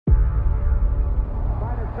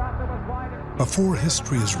Before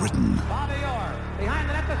history is written,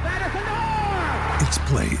 it's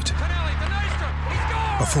played.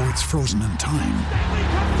 Before it's frozen in time,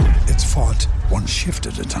 it's fought one shift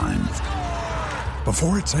at a time.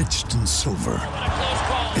 Before it's etched in silver,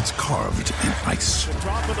 it's carved in ice.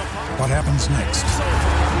 What happens next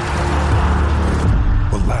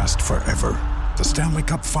will last forever. The Stanley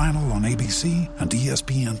Cup Final on ABC and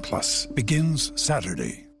ESPN Plus begins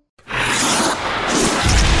Saturday.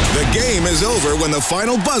 The game is over when the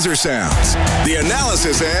final buzzer sounds. The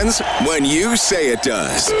analysis ends when you say it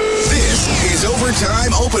does. This is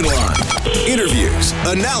Overtime Open Line. Interviews,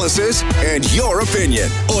 analysis, and your opinion.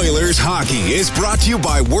 Oilers hockey is brought to you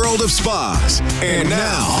by World of Spas. And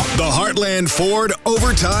now, the Heartland Ford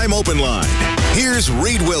Overtime Open Line. Here's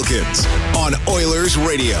Reed Wilkins on Oilers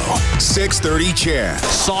Radio, 630 CHED.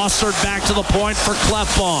 Saucered back to the point for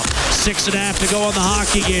Klefbom. 6.5 to go in the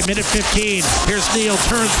hockey game. Minute 15. Here's Neal.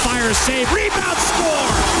 Turns, fires, save, rebound, score.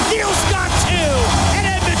 Neal's got two, and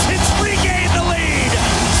Edmonton's regained the lead.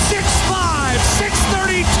 6-5,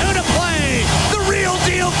 6:32 to play. The real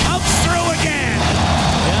deal comes through again.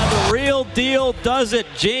 Yeah, the real deal does it.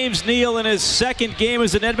 James Neal in his second game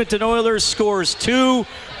as an Edmonton Oilers scores two,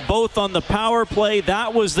 both on the power play.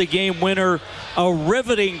 That was the game winner. A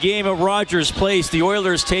riveting game at Rogers Place. The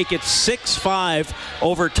Oilers take it 6-5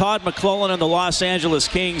 over Todd McLellan and the Los Angeles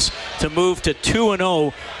Kings to move to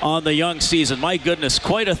 2-0 on the young season. My goodness,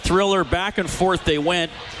 quite a thriller. Back and forth they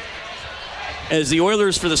went, as the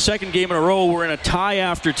Oilers for the second game in a row were in a tie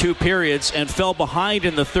after two periods and fell behind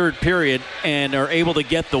in the third period and are able to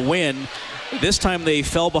get the win. This time they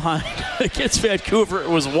fell behind against Vancouver. It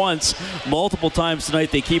was once. Multiple times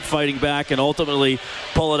tonight they keep fighting back and ultimately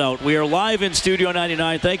pull it out. We are live in Studio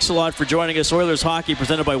 99. Thanks a lot for joining us. Oilers Hockey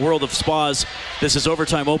presented by World of Spas. This is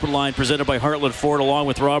Overtime Open Line presented by Heartland Ford along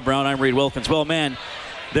with Rob Brown. I'm Reed Wilkins. Well, man,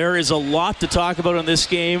 there is a lot to talk about in this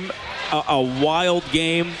game. A wild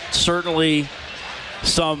game. Certainly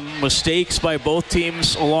some mistakes by both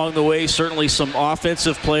teams along the way. Certainly some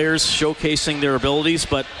offensive players showcasing their abilities,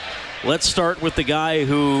 but let's start with the guy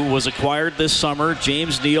who was acquired this summer,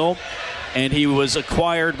 James Neal, and he was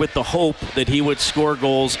acquired with the hope that he would score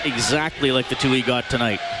goals exactly like the two he got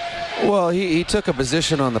tonight. Well, he took a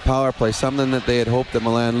position on the power play, something that they had hoped that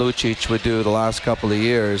Milan Lucic would do the last couple of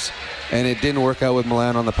years, and it didn't work out with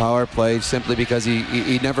Milan on the power play simply because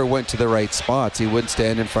he never went to the right spots. He wouldn't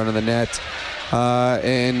stand in front of the net,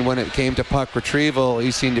 and when it came to puck retrieval, he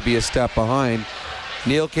seemed to be a step behind.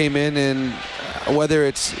 Neal came in, and whether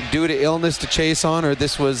it's due to illness to chase on or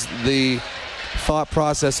this was the thought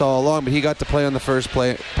process all along, but he got to play on the first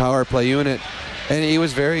power play unit, and he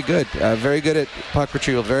was very good at puck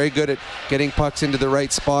retrieval, very good at getting pucks into the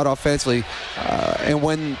right spot offensively, and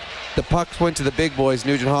when the pucks went to the big boys,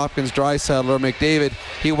 Nugent Hopkins, Draisaitl, or McDavid,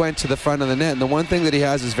 he went to the front of the net, and the one thing that he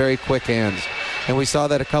has is very quick hands, and we saw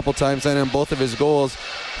that a couple times, and in both of his goals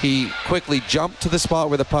he quickly jumped to the spot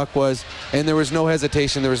where the puck was, and there was no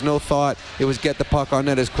hesitation, there was no thought. It was get the puck on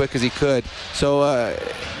net as quick as he could. So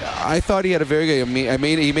I thought he had a very good game.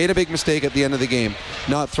 He made a big mistake at the end of the game,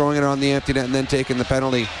 not throwing it on the empty net and then taking the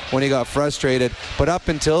penalty when he got frustrated. But up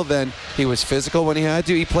until then, he was physical when he had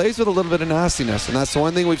to. He plays with a little bit of nastiness, and that's the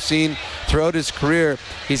one thing we've seen throughout his career.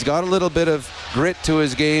 He's got a little bit of grit to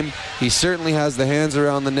his game. He certainly has the hands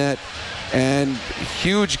around the net. And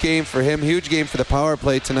huge game for him, huge game for the power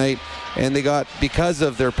play tonight. And they got, because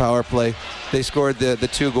of their power play, they scored the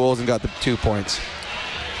two goals and got the 2 points.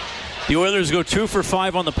 The Oilers go 2 for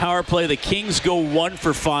 5 on the power play. The Kings go 1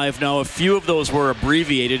 for 5. Now, a few of those were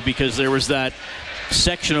abbreviated because there was that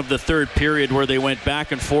section of the third period where they went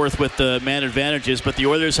back and forth with the man advantages. But the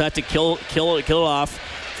Oilers had to kill it off.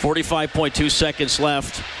 45.2 seconds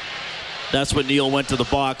left. That's when Neal went to the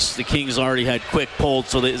box. The Kings already had quick pulled,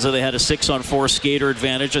 so they had a 6-on-4 skater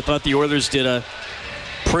advantage. I thought the Oilers did a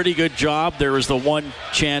pretty good job. There was the one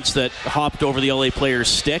chance that hopped over the LA player's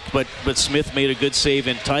stick, but Smith made a good save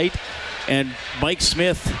in tight. And Mike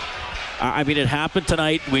Smith, I mean, it happened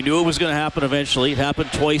tonight. We knew it was going to happen eventually. It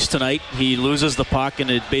happened twice tonight. He loses the puck, and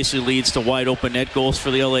it basically leads to wide open net goals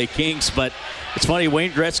for the LA Kings. But it's funny,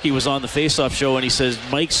 Wayne Gretzky was on the Face-Off show, and he says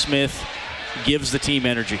Mike Smith gives the team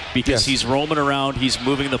energy because he's roaming around, he's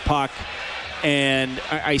moving the puck, and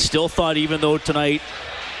I still thought, even though tonight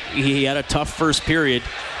he had a tough first period,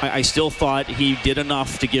 I still thought he did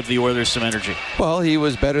enough to give the Oilers some energy. Well, he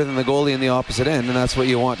was better than the goalie in the opposite end, and that's what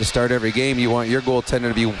you want to start every game. You want your goaltender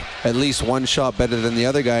to be at least one shot better than the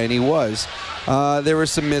other guy, and he was. There were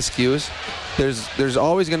some miscues. there's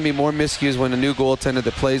always going to be more miscues when a new goaltender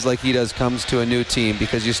that plays like he does comes to a new team,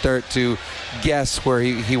 because you start to guess where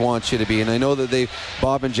he wants you to be. And I know that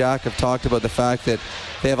Bob and Jack have talked about the fact that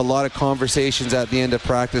they have a lot of conversations at the end of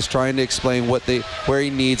practice trying to explain where he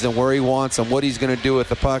needs and where he wants and what he's going to do with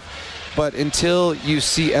the puck. But until you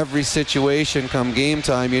see every situation come game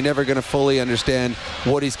time, you're never going to fully understand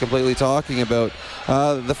what he's completely talking about.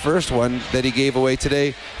 The first one that he gave away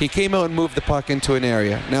today, he came out and moved the puck into an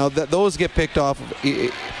area. Now, those get picked off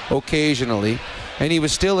occasionally, and he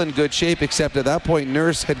was still in good shape, except at that point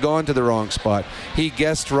Nurse had gone to the wrong spot. He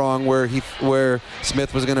guessed wrong where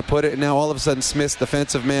Smith was going to put it, and now all of a sudden Smith's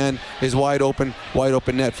defensive man is wide open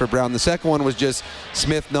net for Brown. The second one was just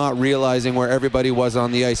Smith not realizing where everybody was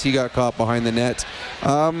on the ice. He got caught behind the net.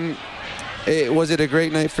 Was it a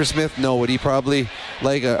great night for Smith? No. Would he probably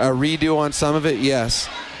like a redo on some of it? Yes.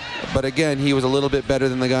 But again, he was a little bit better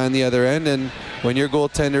than the guy on the other end, and when your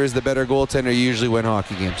goaltender is the better goaltender, you usually win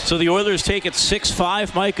hockey games. So the Oilers take it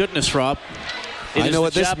 6-5. My goodness, Rob. I know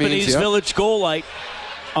what this means. Japanese Village goal light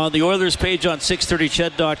on the Oilers page on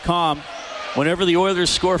 630ched.com. Whenever the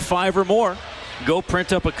Oilers score 5 or more, go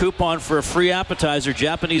print up a coupon for a free appetizer.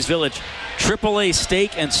 Japanese Village, AAA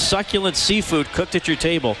steak and succulent seafood cooked at your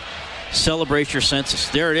table. Celebrate your senses.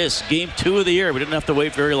 There it is. Game 2 of the year. We didn't have to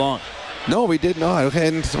wait very long. No, we did not.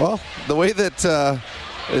 And, well, the way that the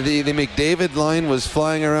McDavid line was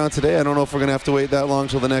flying around today, I don't know if we're going to have to wait that long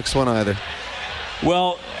till the next one either.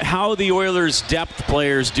 Well, how the Oilers' depth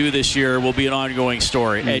players do this year will be an ongoing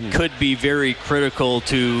story. Mm-hmm. It could be very critical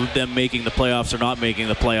to them making the playoffs or not making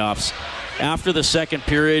the playoffs. After the second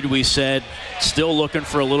period, we said still looking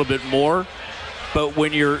for a little bit more. But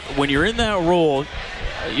when you're in that role,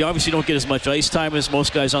 you obviously don't get as much ice time as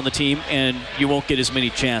most guys on the team, and you won't get as many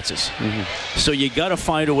chances. Mm-hmm. So you got to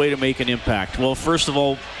find a way to make an impact. Well, first of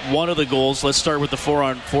all, one of the goals, let's start with the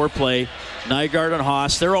 4-on-4 play. Nygaard and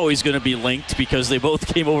Haas, they're always going to be linked because they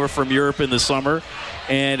both came over from Europe in the summer,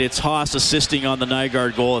 and it's Haas assisting on the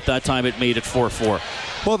Nygaard goal. At that time, it made it 4-4.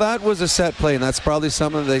 Well, that was a set play, and that's probably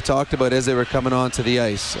something that they talked about as they were coming onto the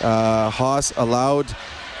ice. Haas allowed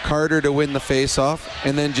Carter to win the face-off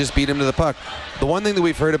and then just beat him to the puck. The one thing that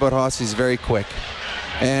we've heard about Haas, he's very quick.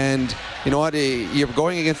 And you know what? You're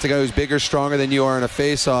going against a guy who's bigger, stronger than you are in a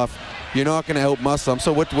face-off. You're not going to out-muscle him.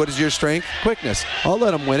 So what is your strength? Quickness. I'll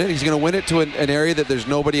let him win it. He's going to win it to an area that there's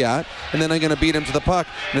nobody at, and then I'm going to beat him to the puck.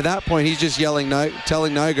 And at that point, he's just telling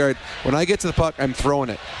Nygaard, when I get to the puck, I'm throwing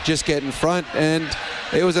it. Just get in front. And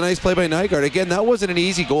it was a nice play by Nygaard. Again, that wasn't an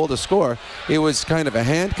easy goal to score. It was kind of a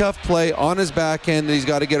handcuff play on his backhand that he's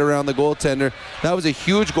got to get around the goaltender. That was a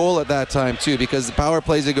huge goal at that time, too, because the power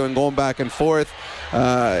plays are going back and forth.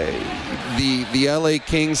 The LA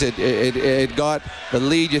Kings had got the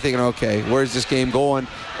lead. You're thinking, okay, where's this game going?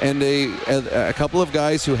 And a couple of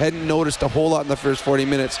guys who hadn't noticed a whole lot in the first 40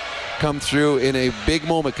 minutes come through in a big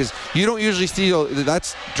moment, because you don't usually see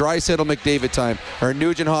that's Draisaitl McDavid time or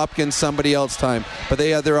Nugent Hopkins somebody else time, but they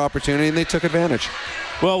had their opportunity and they took advantage.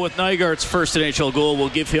 Well, with Nygaard's first NHL goal, we'll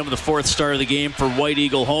give him the 4th star of the game for White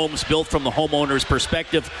Eagle Homes, built from the homeowner's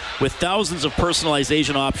perspective with thousands of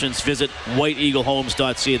personalization options. Visit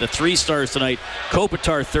whiteeaglehomes.ca. The 3 stars tonight,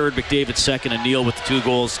 Kopitar 3rd, McDavid 2nd, and Neal with the 2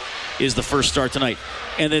 goals is the 1st star tonight.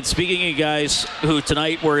 And then speaking of guys who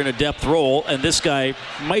tonight were in a depth role, and this guy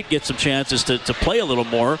might get some chances to play a little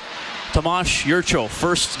more, Tomas Jurcho,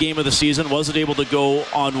 first game of the season, wasn't able to go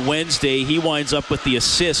on Wednesday. He winds up with the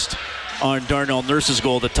assist on Darnell Nurse's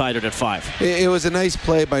goal that tied it at 5. It was a nice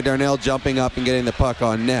play by Darnell jumping up and getting the puck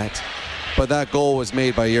on net, but that goal was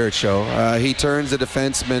made by Jurcho. He turns the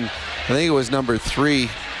defenseman, I think it was number 3,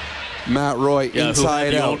 Matt Roy, inside who had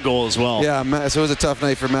out. The own goal as well. Yeah, so it was a tough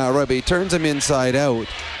night for Matt Roy, but he turns him inside out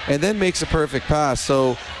and then makes a perfect pass.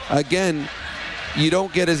 So again, you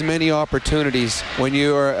don't get as many opportunities when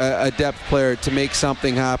you're a depth player to make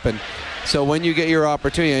something happen. So when you get your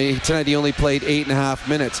opportunity, tonight he only played 8.5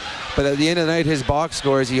 minutes. But at the end of the night, his box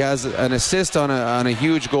scores, he has an assist on a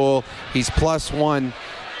huge goal. He's +1.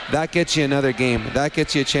 That gets you another game. That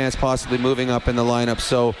gets you a chance possibly moving up in the lineup.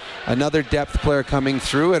 So another depth player coming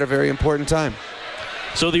through at a very important time.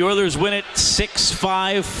 So the Oilers win it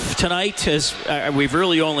 6-5 tonight, as we've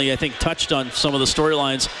really only, I think, touched on some of the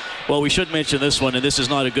storylines. Well, we should mention this one, and this is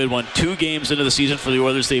not a good one. 2 games into the season for the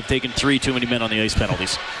Oilers, they've taken 3 too many men on the ice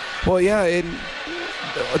penalties. Well, yeah,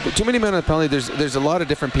 too many men on the penalty. There's a lot of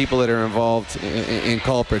different people that are involved in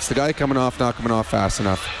culprits. The guy coming off, not coming off fast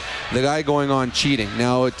enough. The guy going on cheating.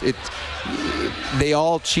 Now, they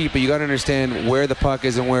all cheat, but you got to understand where the puck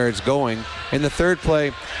is and where it's going. In the third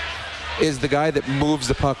play, is the guy that moves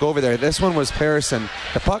the puck over there. This one was Persson.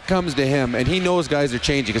 The puck comes to him, and he knows guys are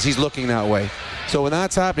changing because he's looking that way. So when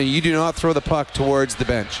that's happening, you do not throw the puck towards the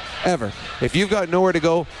bench, ever. If you've got nowhere to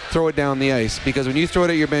go, throw it down the ice, because when you throw it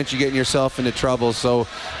at your bench, you're getting yourself into trouble. So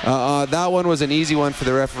that one was an easy one for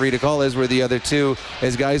the referee to call, as were the other two,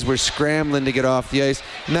 as guys were scrambling to get off the ice.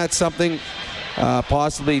 And that's something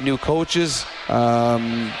possibly new coaches,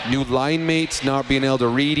 new line mates not being able to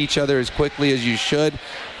read each other as quickly as you should.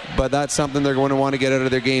 But that's something they're going to want to get out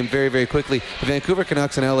of their game very, very quickly. The Vancouver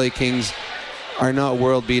Canucks and LA Kings are not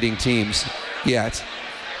world-beating teams yet.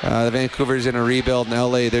 The Vancouver's in a rebuild, and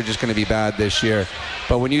LA, they're just going to be bad this year.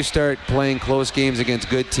 But when you start playing close games against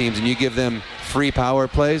good teams and you give them free power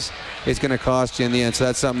plays, it's going to cost you in the end. So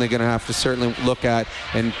that's something they're going to have to certainly look at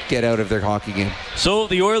and get out of their hockey game. So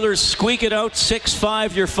the Oilers squeak it out,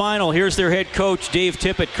 6-5 your final. Here's their head coach, Dave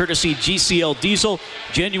Tippett, courtesy GCL Diesel.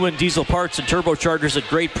 Genuine diesel parts and turbochargers at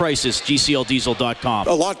great prices, GCLDiesel.com.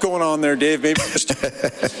 A lot going on there, Dave. Maybe just your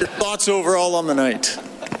thoughts overall on the night.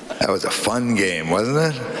 That was a fun game,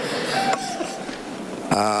 wasn't it?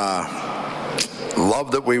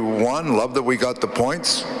 Love that we won. Love that we got the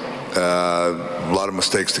points. A lot of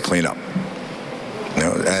mistakes to clean up. You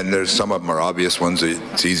know, and there's some of them are obvious ones that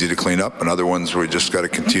it's easy to clean up, and other ones we just got to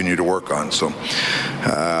continue to work on. So,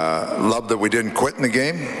 love that we didn't quit in the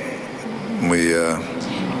game. We,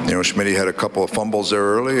 Schmitty had a couple of fumbles there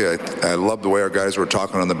early. I love the way our guys were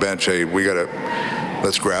talking on the bench. Hey,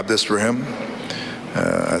 let's grab this for him.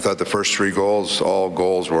 I thought the first three goals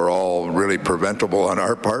were all really preventable on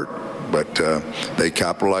our part, but they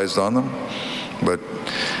capitalized on them. But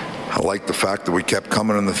I like the fact that we kept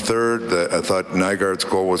coming in the third. I thought Nygaard's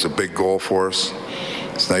goal was a big goal for us.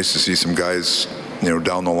 It's nice to see some guys,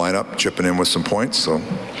 down the lineup chipping in with some points. So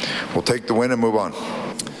we'll take the win and move on.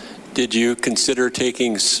 Did you consider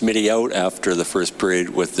taking Smitty out after the first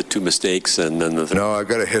period with the two mistakes and then the third? No, I've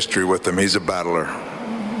got a history with him. He's a battler.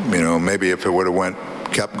 Maybe if it would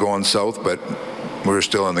have kept going south, but we were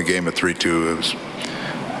still in the game at 3-2.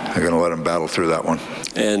 I'm going to let him battle through that one.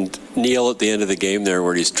 And Neil, at the end of the game there,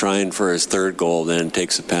 where he's trying for his third goal, then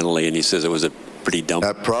takes a penalty, and he says it was a pretty dumb.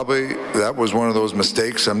 That was one of those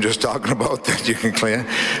mistakes I'm just talking about that you can clean.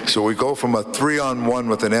 So we go from a 3-on-1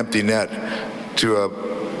 with an empty net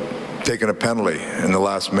to taking a penalty in the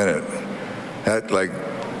last minute.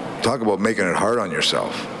 Talk about making it hard on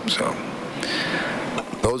yourself. So.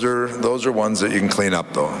 Those are ones that you can clean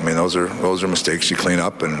up, though. I mean, those are mistakes you clean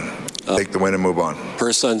up and take the win and move on.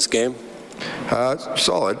 Persson's game?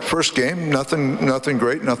 Solid. First game, nothing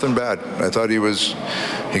great, nothing bad. I thought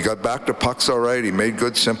he got back to pucks all right. He made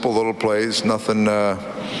good, simple little plays. Nothing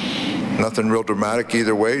real dramatic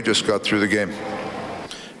either way. Just got through the game.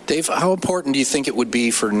 Dave, how important do you think it would be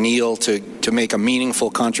for Neil to make a meaningful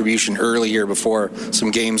contribution earlier before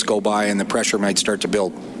some games go by and the pressure might start to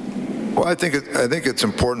build? Well, I think it's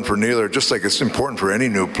important for Neil, just like it's important for any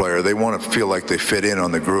new player. They want to feel like they fit in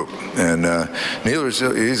on the group. And Neil,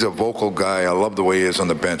 he's a vocal guy. I love the way he is on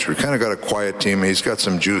the bench. We kind of got a quiet team. He's got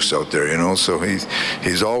some juice out there, So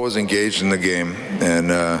he's always engaged in the game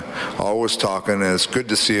and always talking. And it's good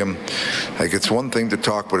to see him. It's one thing to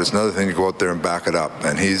talk, but it's another thing to go out there and back it up.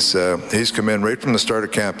 And he's come in right from the start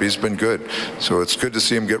of camp. He's been good. So it's good to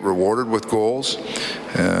see him get rewarded with goals.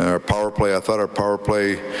 Our power play, I thought our power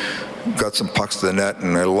play got some pucks to the net,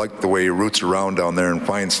 and I like the way he roots around down there and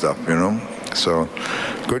finds stuff, So,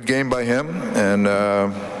 good game by him, and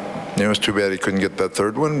it's too bad he couldn't get that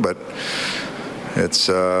third one, but it's,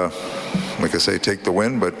 like I say, take the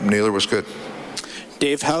win, but Neil was good.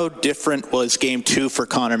 Dave, how different was Game 2 for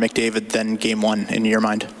Connor McDavid than Game 1 in your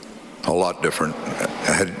mind? A lot different.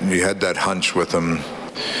 You had that hunch with him.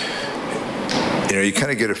 You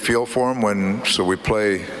kind of get a feel for him so we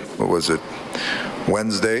play,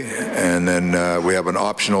 Wednesday, and then we have an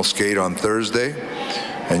optional skate on Thursday,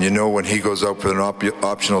 and when he goes out for an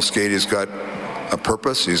optional skate, he's got a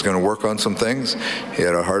purpose. He's going to work on some things. He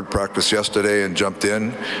had a hard practice yesterday and jumped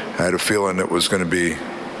in. I had a feeling it was going to be,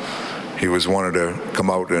 he wanted to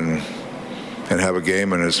come out and have a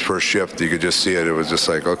game. In his first shift, you could just see it. It was just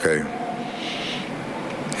like, okay,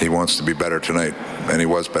 he wants to be better tonight, and he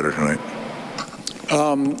was better tonight.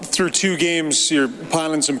 Through two games, you're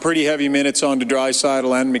piling some pretty heavy minutes onto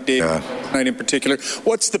Draisaitl and McDavid tonight in particular.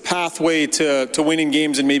 What's the pathway to winning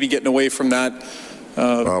games and maybe getting away from that?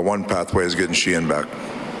 One pathway is getting Sheehan back.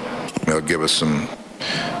 He'll give us some.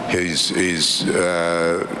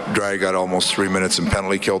 Dry got almost 3 minutes in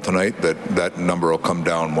penalty kill tonight. That number will come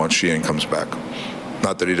down once Sheehan comes back.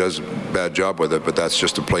 Not that he does a bad job with it, but that's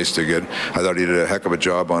just a place to get. I thought he did a heck of a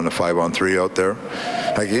job on the 5-on-3 out there.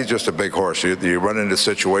 Like, he's just a big horse. You run into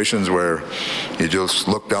situations where you just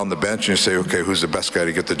look down the bench and you say, okay, who's the best guy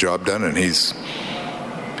to get the job done? And he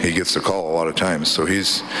gets the call a lot of times. So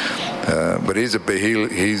but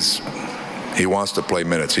he wants to play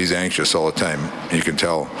minutes. He's anxious all the time. You can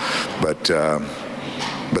tell, but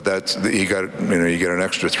you get an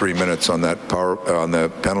extra 3 minutes on that on the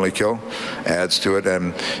penalty kill, adds to it,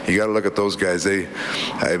 and you got to look at those guys. Very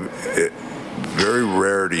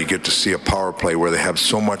rare do you get to see a power play where they have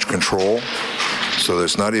so much control. So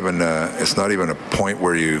there's not even a point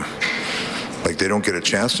where they don't get a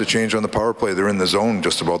chance to change on the power play. They're in the zone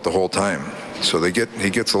just about the whole time. So he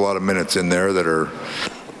gets a lot of minutes in there that are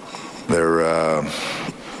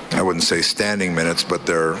I wouldn't say standing minutes, but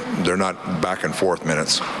they're not back and forth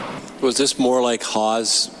minutes. Was this more like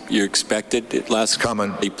Haas you expected last?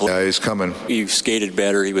 Coming. Yeah, he's coming. He skated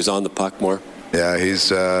better. He was on the puck more. Yeah, he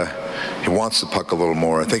wants the puck a little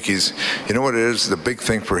more. I think you know what it is? The big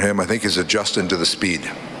thing for him, I think, is adjusting to the speed.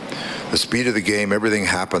 The speed of the game, everything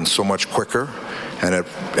happens so much quicker. And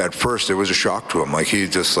at first, it was a shock to him. Like,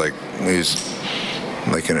 he's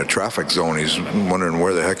like in a traffic zone. He's wondering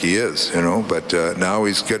where the heck he is, But now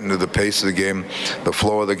he's getting to the pace of the game, the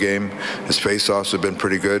flow of the game. His face-offs have been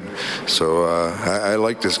pretty good. So I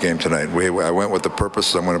like this game tonight. I went with the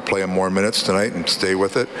purpose. I'm going to play him more minutes tonight and stay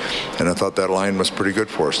with it. And I thought that line was pretty good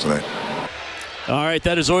for us tonight. All right,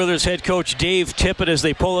 that is Oilers head coach Dave Tippett as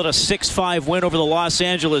they pull out a 6-5 win over the Los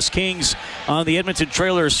Angeles Kings on the Edmonton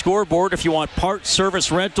Trailers scoreboard. If you want parts,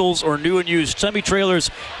 service, rentals, or new and used semi-trailers,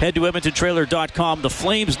 head to EdmontonTrailer.com. The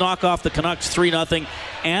Flames knock off the Canucks 3-0.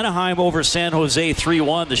 Anaheim over San Jose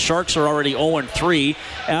 3-1. The Sharks are already 0-3.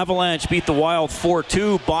 Avalanche beat the Wild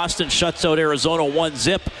 4-2. Boston shuts out Arizona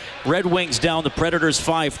 1-0. Red Wings down the Predators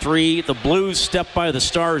 5-3. The Blues step by the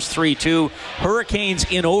Stars 3-2.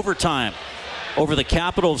 Hurricanes in overtime over the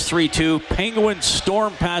Capitals 3-2. Penguins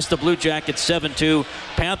storm past the Blue Jackets 7-2.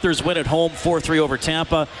 Panthers win at home 4-3 over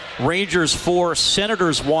Tampa. Rangers 4,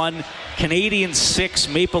 Senators 1, Canadiens 6,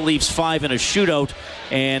 Maple Leafs 5 in a shootout.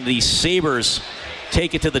 And the Sabres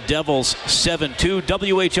take it to the Devils 7-2.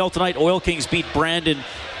 WHL tonight, Oil Kings beat Brandon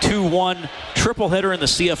 2-1. Triple header in the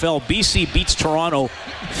CFL. BC beats Toronto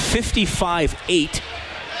 55-8.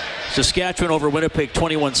 Saskatchewan over Winnipeg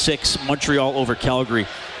 21-6. Montreal over Calgary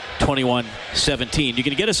 21-17. You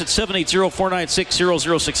can get us at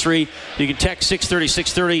 780-496-0063. You can text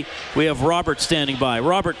 630-630. We have Robert standing by.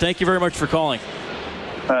 Robert, thank you very much for calling.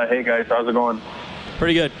 Hey guys, how's it going?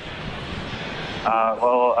 Pretty good.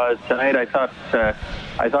 Tonight I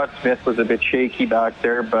thought Smith was a bit shaky back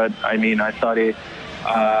there, but I thought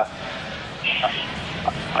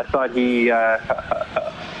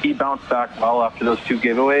he bounced back well after those two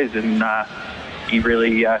giveaways, and he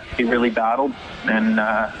really battled. And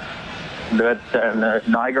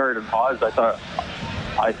Nygaard and Haas,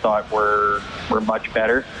 I thought were much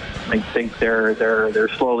better. I think they're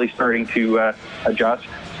slowly starting to adjust.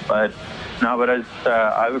 But I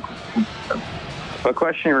have a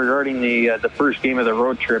question regarding the first game of the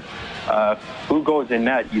road trip. Who goes in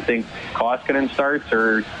net? You think Koskinen starts,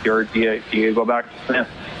 or do you go back to Smith?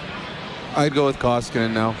 I'd go with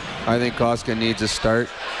Koskinen now. I think Koskinen needs a start.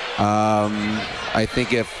 I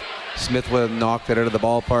think if Smith would have knocked it out of the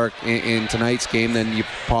ballpark in tonight's game, then you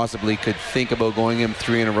possibly could think about going him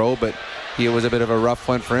 3 in a row, but it was a bit of a rough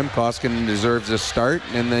one for him. Koskinen deserves a start,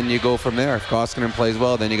 and then you go from there. If Koskinen plays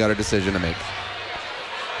well, then you got a decision to make.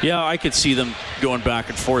 Yeah, I could see them going back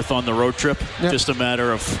and forth on the road trip. Yep. Just a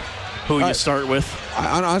matter of who you start with.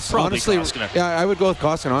 Honestly, yeah, I would go with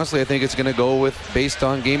Koskinen. Honestly, I think it's going to go based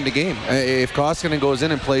on game to game. If Koskinen goes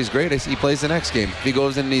in and plays great, he plays the next game. If he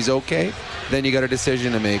goes in and he's okay, then you got a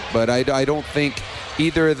decision to make. But I don't think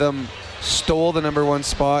either of them stole the number one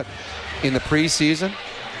spot in the preseason,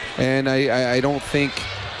 and I don't think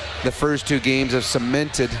the first two games have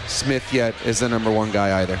cemented Smith yet as the number one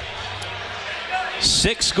guy either.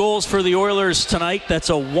 6 goals for the Oilers tonight.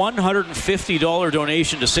 That's a $150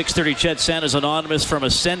 donation to 630 Ched Santa's Anonymous from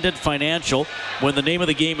Ascendant Financial. When the name of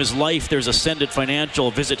the game is life, there's Ascendant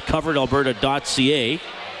Financial. Visit coveredalberta.ca.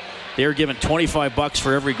 They're given $25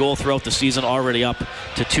 for every goal throughout the season, already up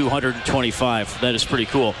to $225. That is pretty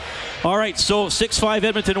cool. All right, so 6-5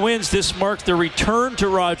 Edmonton wins. This marked the return to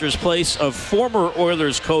Rogers Place of former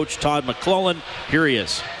Oilers coach Todd McLellan. Here he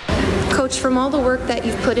is. Coach, from all the work that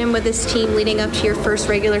you've put in with this team leading up to your first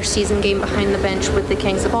regular season game behind the bench with the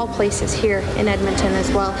Kings, of all places here in Edmonton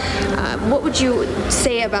as well, what would you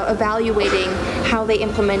say about evaluating how they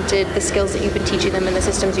implemented the skills that you've been teaching them and the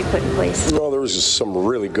systems you've put in place? Well, the was some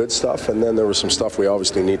really good stuff, and then there was some stuff we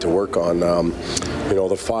obviously need to work on.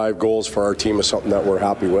 The 5 goals for our team is something that we're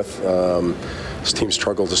happy with. This team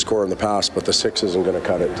struggled to score in the past, but the 6 isn't going to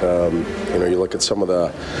cut it. You look at some of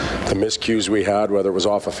the miscues we had, whether it was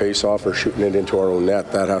off a face-off or shooting it into our own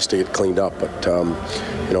net, that has to get cleaned up. But,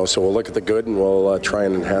 so we'll look at the good and we'll try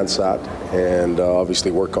and enhance that and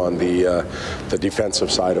obviously work on the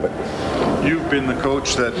defensive side of it. You've been the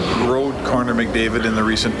coach that rode Connor McDavid in the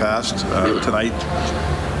recent past. Tonight,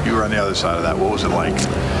 you were on the other side of that. What was it like?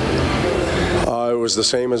 It was the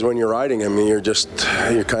same as when you're riding him. You're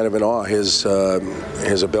kind of in awe. His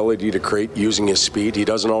ability to create using his speed. He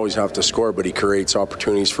doesn't always have to score, but he creates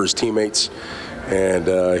opportunities for his teammates.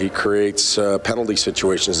 And he creates penalty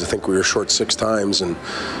situations. I think we were short 6 times, and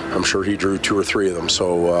I'm sure he drew 2 or 3 of them.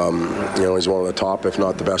 So, he's one of the top, if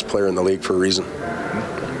not the best player in the league for a reason.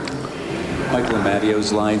 Michael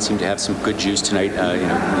Amadio's line seemed to have some good juice tonight.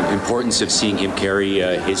 The importance of seeing him carry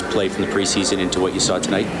his play from the preseason into what you saw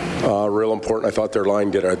tonight? Real important. I thought their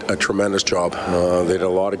line did a tremendous job. They did a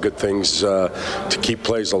lot of good things to keep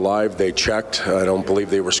plays alive. They checked. I don't believe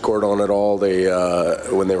they were scored on at all.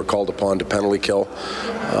 When they were called upon to penalty kill,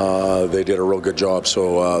 they did a real good job.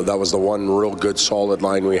 So that was the one real good solid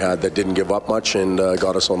line we had that didn't give up much and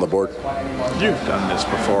got us on the board. You've done this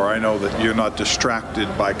before. I know that you're not distracted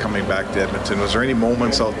by coming back to Edmonton. Was there any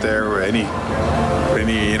moments out there or any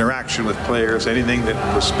interaction with players, anything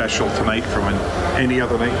that was special tonight from any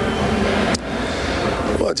other night?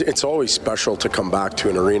 Well, it's always special to come back to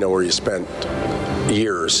an arena where you spent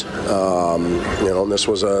years, and this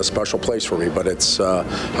was a special place for me, but I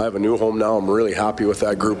have a new home now. I'm really happy with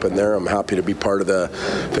that group in there. I'm happy to be part of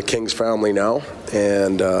the Kings family now,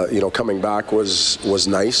 and coming back was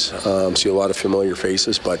nice. See a lot of familiar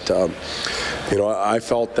faces, but I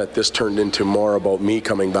felt that this turned into more about me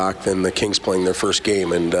coming back than the Kings playing their first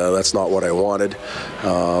game, and that's not what I wanted,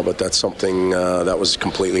 but that's something that was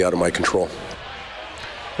completely out of my control.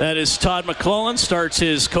 That is Todd McLellan, starts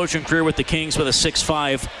his coaching career with the Kings with a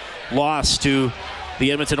 6-5 loss to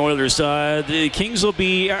the Edmonton Oilers. The Kings will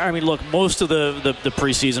be, most of the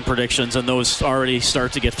preseason predictions and those already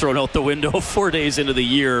start to get thrown out the window 4 days into the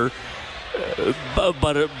year.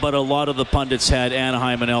 But a lot of the pundits had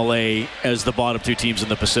Anaheim and LA as the bottom 2 teams in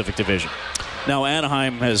the Pacific Division. Now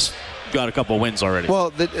Anaheim has got a couple wins already. Well,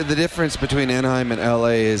 the difference between Anaheim and LA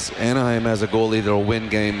is Anaheim has a goalie that will win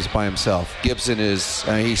games by himself. Gibson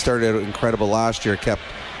he started out incredible last year.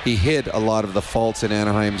 He hid a lot of the faults in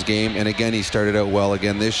Anaheim's game, and again he started out well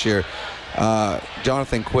again this year.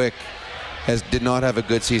 Jonathan Quick did not have a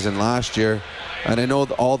good season last year, and I know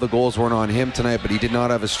all the goals weren't on him tonight, but he did not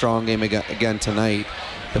have a strong game again tonight.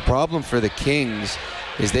 The problem for the Kings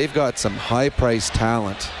is they've got some high-priced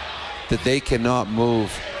talent that they cannot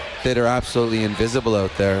move, that are absolutely invisible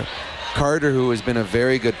out there. Carter, who has been a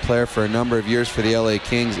very good player for a number of years for the LA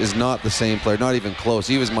Kings, is not the same player, not even close.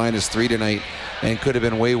 He was -3 tonight and could have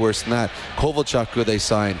been way worse than that. Kovalchuk, who they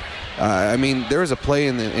signed. There was a play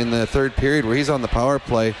in the third period where he's on the power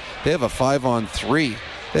play. They have a 5-on-3.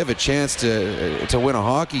 They have a chance to win a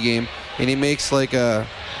hockey game, and he makes like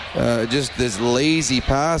just this lazy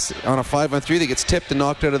pass on a 5-on-3 that gets tipped and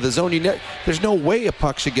knocked out of the zone. There's no way a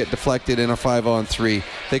puck should get deflected in a 5-on-3.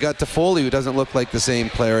 They got Toffoli, who doesn't look like the same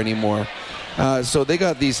player anymore. So they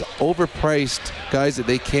got these overpriced guys that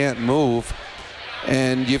they can't move,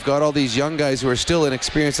 and you've got all these young guys who are still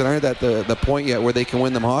inexperienced and aren't at the point yet where they can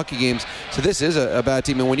win them hockey games. So this is a bad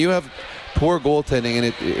team, and when you have poor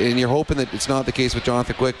goaltending, and you're hoping that it's not the case with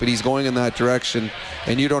Jonathan Quick, but he's going in that direction,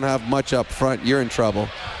 and you don't have much up front, you're in trouble.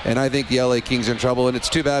 And I think the LA Kings are in trouble, and it's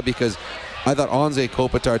too bad because I thought Anze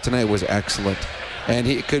Kopitar tonight was excellent, and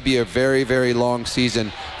it could be a very, very long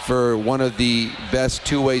season for one of the best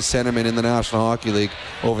two-way centermen in the National Hockey League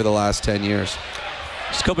over the last 10 years.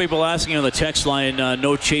 Just a couple people asking on the text line,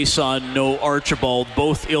 no Chason, no Archibald,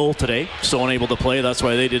 both ill today, so unable to play. That's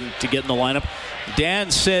why they didn't get in the lineup.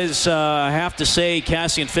 Dan says, I have to say,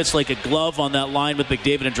 Kassian fits like a glove on that line with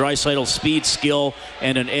McDavid and Draisaitl. Speed, skill,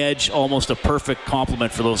 and an edge. Almost a perfect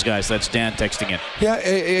complement for those guys. That's Dan texting in. Yeah,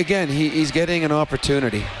 again, he's getting an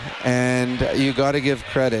opportunity, and you got to give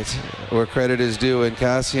credit where credit is due, and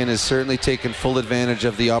Kassian has certainly taken full advantage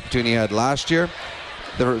of the opportunity he had last year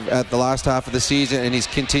at the last half of the season, and he's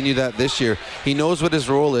continued that this year. He knows what his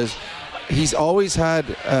role is. He's always had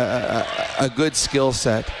a good skill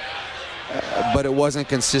set, but it wasn't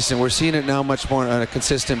consistent. We're seeing it now much more on a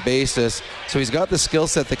consistent basis. So he's got the skill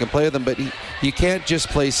set that can play with them, but you can't just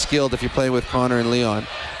play skilled if you're playing with Connor and Leon.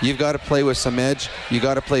 You've got to play with some edge. You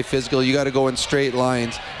got to play physical. You got to go in straight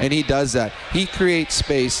lines, and he does that. He creates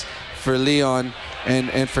space for Leon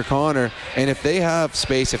and for Connor. And if they have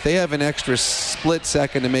space, if they have an extra split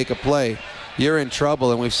second to make a play, you're in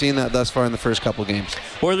trouble, and we've seen that thus far in the first couple games.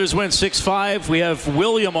 Oilers win 6-5. We have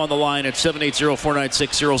William on the line at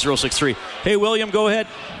 780-496-0063. Hey, William, go ahead.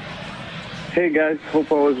 Hey, guys.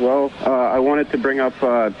 Hope all is well. I wanted to bring up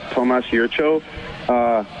Tomas Jurco.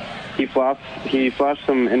 He flashed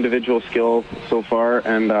some individual skill so far,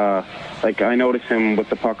 and I noticed him with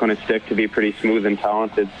the puck on his stick to be pretty smooth and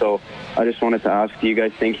talented. So I just wanted to ask, do you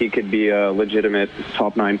guys think he could be a legitimate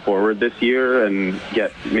top 9 forward this year and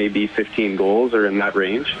get maybe 15 goals or in that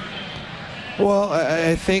range? Well,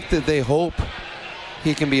 I think that they hope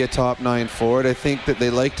he can be a top 9 forward. I think that they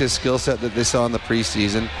liked his skill set that they saw in the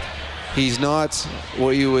preseason. He's not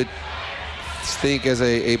what you would think as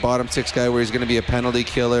a bottom 6 guy where he's going to be a penalty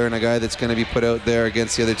killer and a guy that's going to be put out there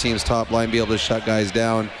against the other team's top line, be able to shut guys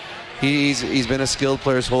down. He's been a skilled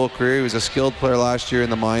player his whole career. He was a skilled player last year in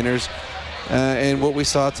the minors. And what we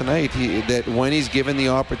saw tonight, that when he's given the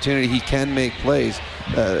opportunity, he can make plays.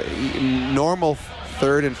 Normal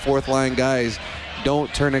third and fourth line guys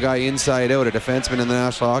don't turn a guy inside out, a defenseman in the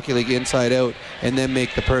National Hockey League inside out, and then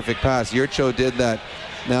make the perfect pass. Jurco did that.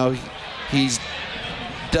 Now, he's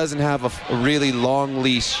doesn't have a really long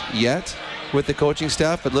leash yet with the coaching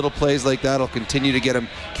staff, but little plays like that will continue to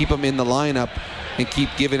keep him in the lineup and keep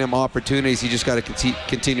giving him opportunities. He just got to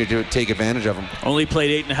continue to take advantage of them. Only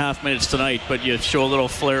played 8.5 minutes tonight, but you show a little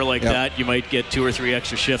flair like that, you might get 2 or 3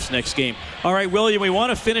 extra shifts next game. All right, William, we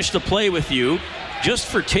want to finish the play with you. Just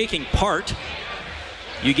for taking part,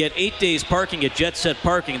 you get 8 days parking at Jet Set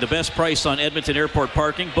Parking, the best price on Edmonton Airport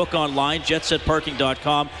parking. Book online,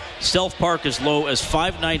 jetsetparking.com. Self-park as low as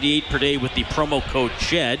 $5.98 per day with the promo code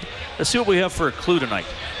SHED. Let's see what we have for a clue tonight.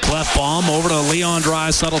 Left bomb over to Leon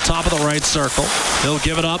Draisaitl, top of the right circle. He'll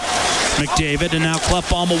give it up. McDavid, and now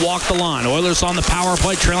Klefbom will walk the line. Oilers on the power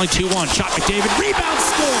play, trailing 2-1. Shot McDavid, rebound,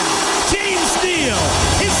 score! James Neal,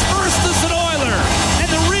 his first as an Oiler,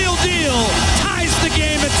 and the real deal ties the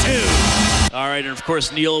game at 2. All right, and of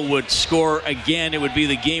course, Neal would score again. It would be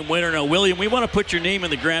the game winner. Now, William, we want to put your name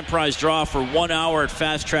in the grand prize draw for 1 hour at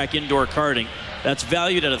Fast Track Indoor Karting. That's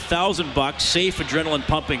valued at $1,000. Safe,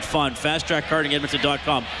 adrenaline-pumping fun.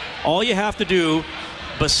 FastTrackKartingEdmonton.com. All you have to do,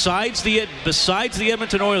 besides the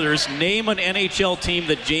Edmonton Oilers, name an NHL team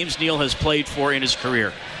that James Neal has played for in his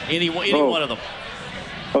career. Any one of them.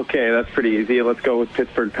 Okay, that's pretty easy. Let's go with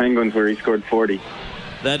Pittsburgh Penguins, where he scored 40.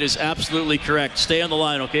 That is absolutely correct. Stay on the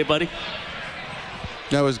line, okay, buddy?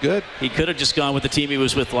 That was good. He could have just gone with the team he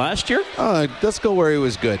was with last year. Let's go where he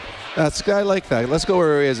was good. I like that. Let's go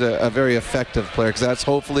where he is a very effective player, because that's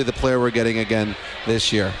hopefully the player we're getting again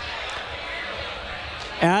this year.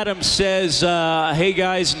 Adam says, hey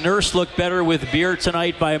guys, Nurse looked better with beer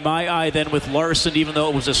tonight by my eye than with Larson, even though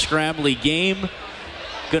it was a scrambly game.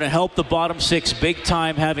 Going to help the bottom 6 big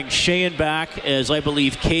time having Sheahan back, as I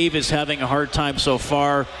believe Cave is having a hard time so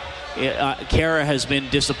far. Kara has been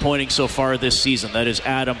disappointing so far this season. That is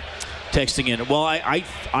Adam texting in. Well,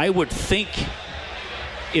 I would think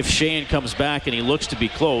if Sheahan comes back and he looks to be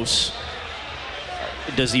close,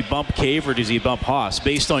 does he bump Cave or does he bump Haas?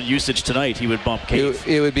 Based on usage tonight, he would bump Cave.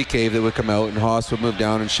 It would be Cave that would come out, and Haas would move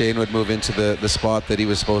down, and Sheahan would move into the spot that he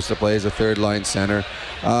was supposed to play as a third-line center.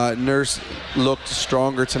 Nurse looked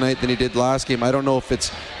stronger tonight than he did last game. I don't know if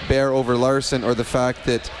it's Bear over Larson or the fact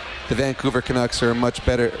that the Vancouver Canucks are a much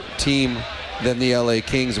better team than the LA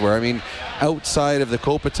Kings were. I mean, outside of the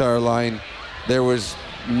Kopitar line, there was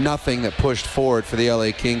nothing that pushed forward for the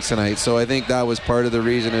LA Kings tonight. So I think that was part of the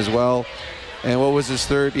reason as well. And what was his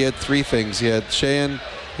third? He had 3 things. He had Sheahan,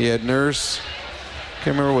 he had Nurse.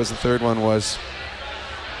 Can't remember what the third one was.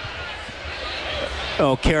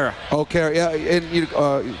 Kara. Kara. Yeah,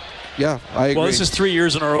 and yeah, I agree. Well, this is 3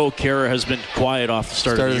 years in a row Kara has been quiet off the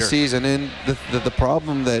start of the year. Season. And the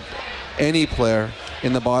problem that any player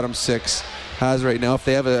in the bottom 6 has right now, if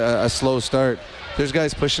they have a slow start, there's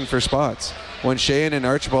guys pushing for spots. When Sheahan and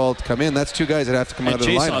Archibald come in, that's 2 guys that have to come out of the lineup.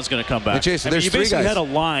 And Jason's going to come back. There's 3 guys. You basically had a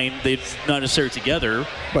line, they're not necessarily together,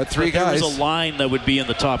 but 3 guys. There was a line that would be in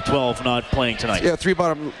the top 12 not playing tonight. Yeah, 3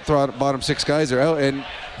 bottom 6 guys are out, and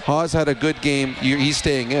Haas had a good game. He's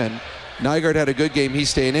staying in. Nygaard had a good game.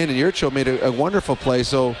 He's staying in, and Jurco made a wonderful play.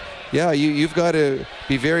 So, yeah, you've got to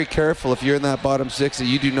be very careful if you're in that bottom 6 that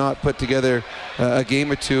you do not put together a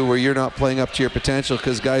game or 2 where you're not playing up to your potential,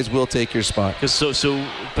 because guys will take your spot.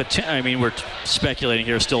 I mean, we're speculating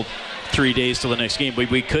here. Still 3 days till the next game.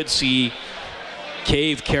 We could see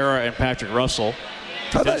Cave, Kara, and Patrick Russell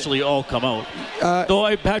eventually all come out.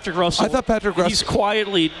 Patrick Russell, I thought Patrick Russell, he's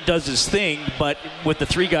quietly does his thing, but with the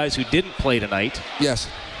 3 guys who didn't play tonight. Yes.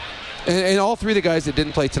 And all three of the guys that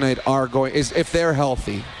didn't play tonight are going, if they're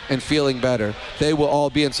healthy and feeling better, they will all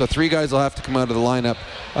be in. So three guys will have to come out of the lineup.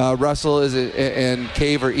 Russell and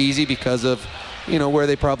Cave are easy because of, where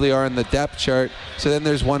they probably are in the depth chart. So then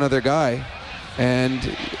there's one other guy. And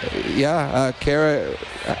Kara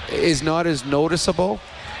is not as noticeable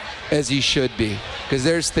as he should be, because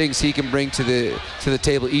there's things he can bring to the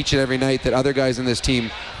table each and every night that other guys in this team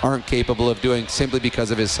aren't capable of doing simply because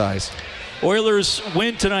of his size. Oilers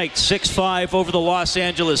win tonight 6-5 over the Los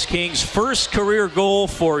Angeles Kings. First career goal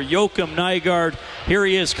for Joakim Nygard. Here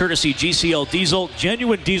he is, courtesy GCL Diesel.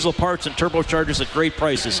 Genuine diesel parts and turbochargers at great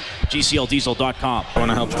prices. GCLDiesel.com. I want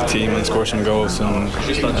to help the team and score some goals and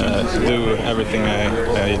do everything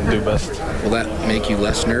I do best. Will that make you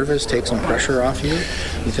less nervous, take some pressure off you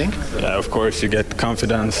think? Yeah, of course. You get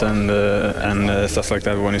confidence and stuff like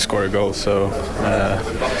that when you score a goal. So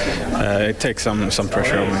it takes some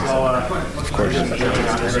pressure on me. Of course.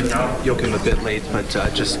 Joakim, a bit late, but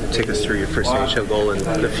just take us through your first NHL goal and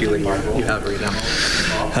the feeling you have right now.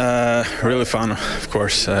 Really fun, of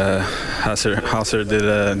course. Hauser did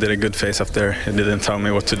a good face up there. He didn't tell me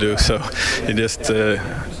what to do, so he just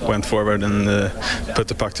went forward and put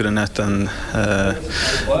the puck to the net, and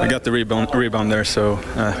I got the rebound there. So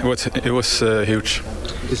it was huge.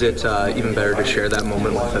 Is it even better to share that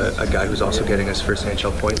moment with a guy who's also getting his first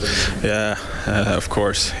NHL point? Yeah, of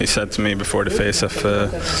course. He said to me before the face-off,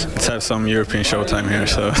 let's have some European showtime here.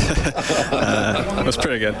 So it was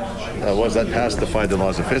pretty good. Was that pass defied the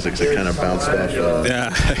laws of physics? It kind of bounced off.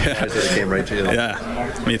 It came right to you. Yeah,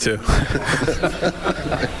 me too.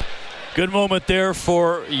 Good moment there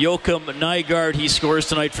for Joakim Nygard. He scores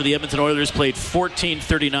tonight for the Edmonton Oilers. Played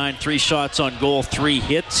 14:39, 3 shots on goal, 3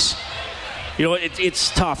 hits. It's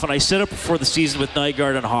tough, and I said it before the season with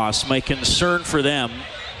Nygard and Haas. My concern for them,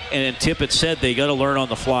 and Tippett said they got to learn on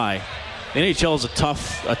the fly. The NHL is a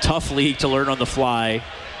tough league to learn on the fly.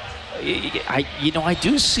 I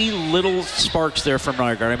do see little sparks there from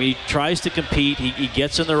Nygard. I mean, he tries to compete. He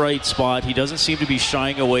gets in the right spot. He doesn't seem to be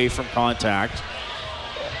shying away from contact.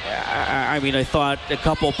 I thought a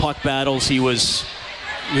couple puck battles he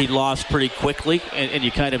lost pretty quickly, and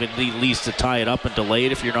you kind of at least to tie it up and delay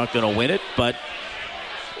it if you're not going to win it. But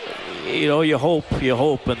you hope,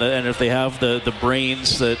 and if they have the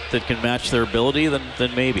brains that can match their ability,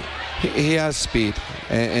 then maybe. He has speed,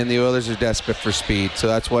 and the Oilers are desperate for speed, so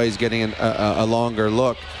that's why he's getting a longer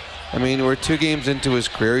look. I mean, we're 2 games into his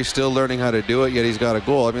career. He's still learning how to do it, yet he's got a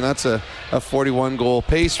goal. I mean, that's a 41-goal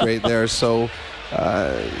pace right there. So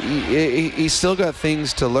he's still got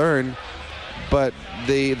things to learn, but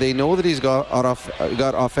they know that he's got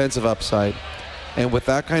offensive upside. And with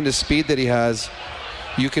that kind of speed that he has,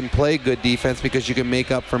 you can play good defense because you can make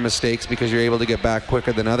up for mistakes because you're able to get back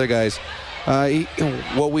quicker than other guys.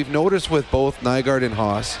 What we've noticed with both Nygard and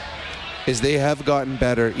Haas is they have gotten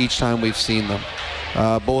better each time we've seen them.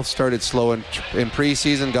 Both started slow in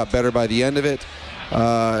preseason, got better by the end of it.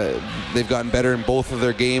 They've gotten better in both of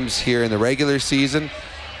their games here in the regular season.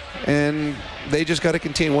 And they just got to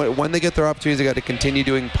continue. When they get their opportunities, they got to continue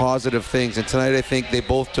doing positive things. And tonight, I think they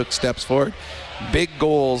both took steps forward. Big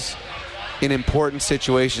goals in important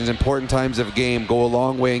situations, important times of game, go a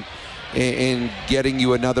long way in getting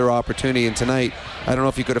you another opportunity. And tonight, I don't know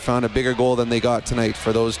if you could have found a bigger goal than they got tonight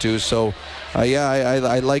for those two. So,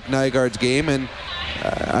 I like Nygard's game, and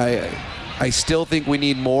I still think we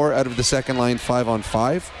need more out of the second line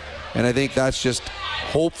 5-on-5. And I think that's just,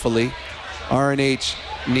 hopefully, RNH,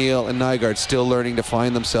 Neil, and Nygard still learning to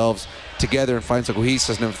find themselves together and find some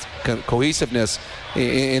cohesiveness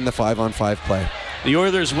in the 5-on-5 play. The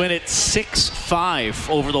Oilers win it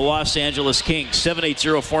 6-5 over the Los Angeles Kings.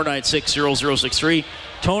 780-496-0063.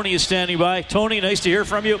 Tony is standing by. Tony, nice to hear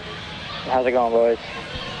from you. How's it going, boys?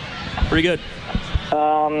 Pretty good.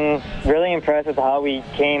 Really impressed with how we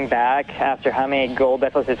came back after how many goal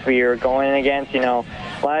deficits we were going against.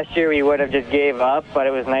 Last year we would have just gave up, but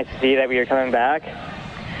it was nice to see that we were coming back.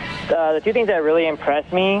 The 2 things that really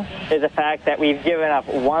impressed me is the fact that we've given up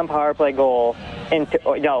 1 power play goal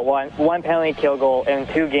one penalty kill goal in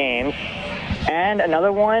 2 games, and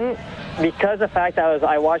another one because the fact that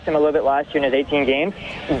I watched him a little bit last year in his 18 games.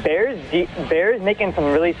 Bears making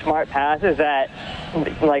some really smart passes that,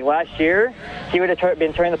 like last year, he would have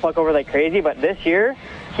been turning the puck over like crazy, but this year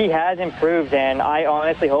he has improved, and I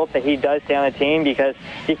honestly hope that he does stay on the team because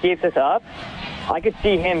if he keeps this up, I could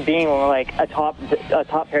see him being like a top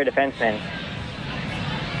pair defenseman.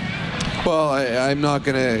 Well, I'm not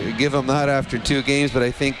going to give him that after 2 games, but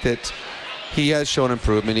I think that he has shown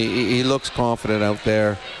improvement. He looks confident out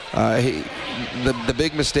there. The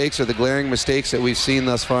big mistakes or the glaring mistakes that we've seen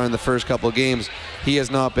thus far in the first couple of games, he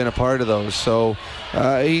has not been a part of those. So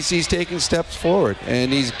he's taking steps forward,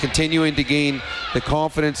 and he's continuing to gain the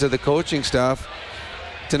confidence of the coaching staff.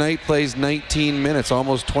 Tonight plays 19 minutes,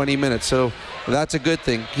 almost 20 minutes, so that's a good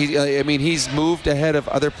thing. He's moved ahead of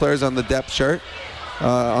other players on the depth chart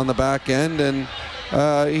on the back end, and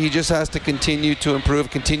he just has to continue to improve,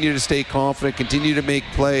 continue to stay confident, continue to make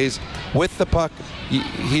plays. With the puck,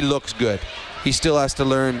 he looks good. He still has to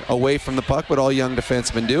learn away from the puck, but all young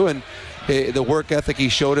defensemen do. And the work ethic he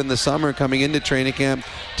showed in the summer coming into training camp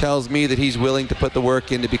tells me that he's willing to put the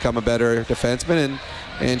work in to become a better defenseman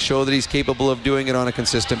and show that he's capable of doing it on a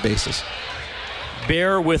consistent basis.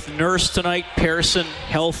 Bear with Nurse tonight. Pearson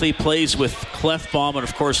healthy, plays with Clefbaum, and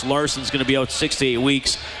of course Larson's going to be out 6 to 8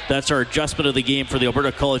 weeks. That's our adjustment of the game for the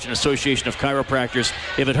Alberta College and Association of Chiropractors.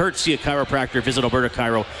 If it hurts, see a chiropractor. Visit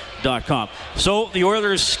albertachiro.com. So the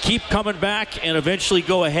Oilers keep coming back and eventually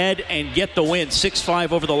go ahead and get the win,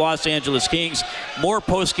 6-5 over the Los Angeles Kings. More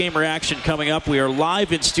post-game reaction coming up. We are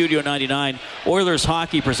live in Studio 99. Oilers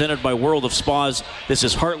hockey presented by World of Spas. This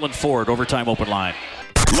is Heartland Ford Overtime Open Line.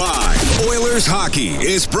 Live Oilers Hockey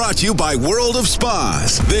is brought to you by World of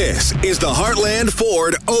Spas. This is the Heartland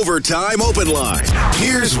Ford Overtime Open Line.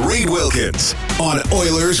 Here's Reed Wilkins on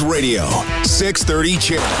Oilers Radio, 630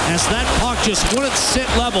 CHED. As that puck just wouldn't sit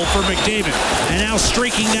level for McDavid. And now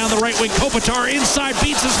streaking down the right wing, Kopitar inside,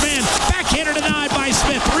 beats his man. Backhanded denied by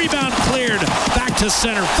Smith. Rebound cleared. Back to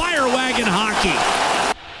center. Fire wagon hockey.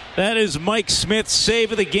 That is Mike Smith's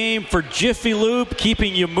save of the game for Jiffy Lube,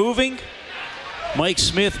 keeping you moving. Mike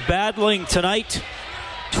Smith battling tonight,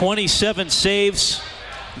 27 saves,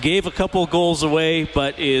 gave a couple goals away,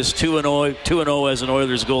 but is 2-0 as an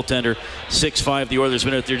Oilers goaltender. 6-5 the Oilers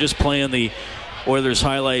win it. They're just playing the Oilers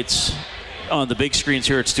highlights on the big screens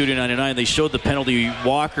here at Studio 99. They showed the penalty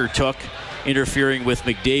Walker took, interfering with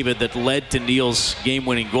McDavid, that led to Neal's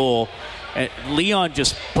game-winning goal. And Leon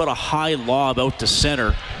just put a high lob out to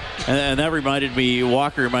center, and that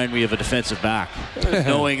Walker reminded me of a defensive back,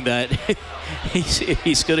 knowing that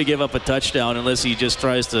he's going to give up a touchdown unless he just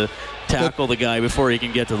tries to tackle the guy before he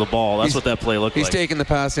can get to the ball. That's what that play looked like. He's taking the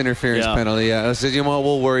pass interference penalty. I said,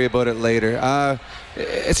 we'll worry about it later.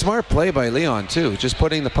 It's smart play by Leon too, just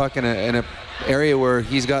putting the puck in a area where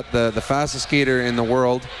he's got the fastest skater in the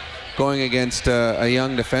world going against a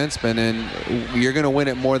young defenseman, and you're going to win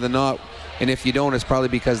it more than not. And if you don't, it's probably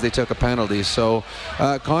because they took a penalty. So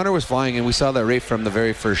Connor was flying, and we saw that right from the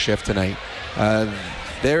very first shift tonight.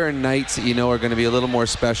 There are nights that are going to be a little more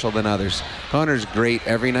special than others. Connor's great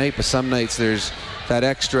every night, but some nights there's that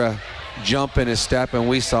extra jump in his step, and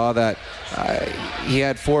we saw that. He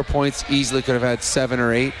had 4 points, easily could have had 7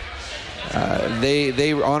 or 8.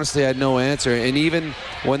 They honestly had no answer. And even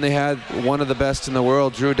when they had one of the best in the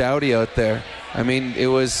world, Drew Doughty, out there, it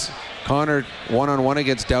was Connor one-on-one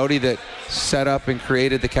against Doughty that set up and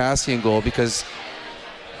created the Cassian goal, because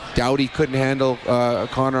Doughty couldn't handle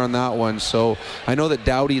Connor on that one. So I know that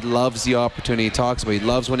Doughty loves the opportunity he talks about. He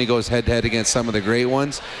loves when he goes head-to-head against some of the great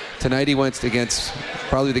ones. Tonight he went against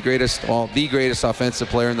probably the greatest offensive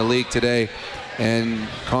player in the league today, and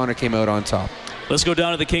Connor came out on top. Let's go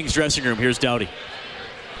down to the Kings dressing room. Here's Doughty.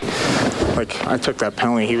 I took that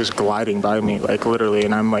penalty, he was gliding by me, literally,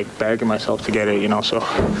 and I'm begging myself to get it, so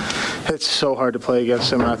it's so hard to play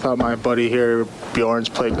against him. And I thought my buddy here, Bjorn's,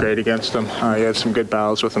 played great against him. He had some good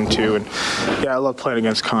battles with him too, and I love playing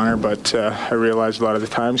against Connor, but I realized a lot of the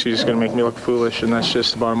times he's going to make me look foolish, and that's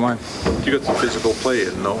just the bottom line. You got some physical play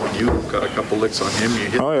in, though. When you got a couple licks on him, you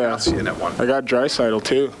hit Cassian at one. I got Draisaitl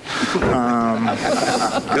too.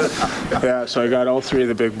 Good. Yeah, so I got all three of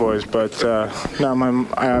the big boys, but I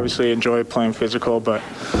obviously enjoy playing physical, but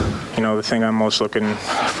the thing I'm most looking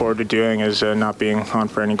forward to doing is not being on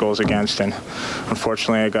for any goals against. And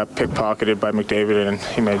unfortunately, I got pickpocketed by McDavid, and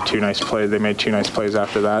he made 2 nice plays. They made 2 nice plays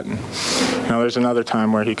after that. And there's another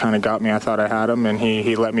time where he kind of got me. I thought I had him, and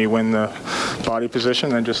he let me win the body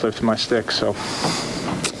position and just lifted my stick. So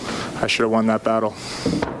I should have won that battle.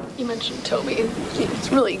 You mentioned Toby.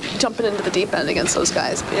 He's really jumping into the deep end against those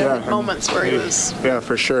guys. But had moments where he was... Yeah,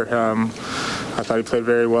 for sure. I thought he played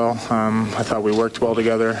very well. I thought we worked well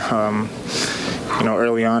together.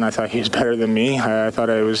 Early on, I thought he was better than me. I thought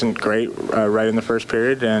I wasn't great right in the first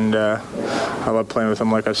period, and I love playing with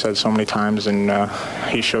him, like I've said so many times, and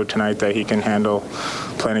he showed tonight that he can handle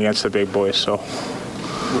playing against the big boys. So,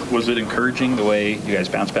 was it encouraging the way you guys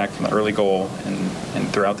bounced back from the early goal and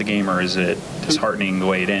throughout the game, or is it disheartening the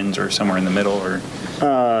way it ends, or somewhere in the middle? Or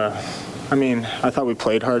I thought we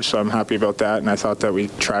played hard, so I'm happy about that, and I thought that we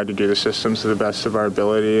tried to do the systems to the best of our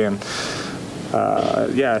ability, and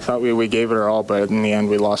I thought we gave it our all, but in the end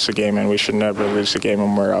we lost the game, and we should never lose the game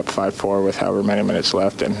when we're up 5-4 with however many minutes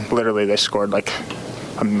left. And literally they scored like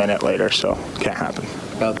a minute later, so can't happen.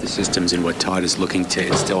 About the systems and what Todd is looking to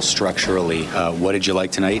instill structurally, what did you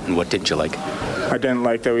like tonight and what didn't you like? I didn't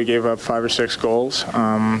like that we gave up 5 or 6 goals.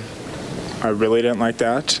 I really didn't like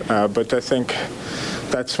that, but I think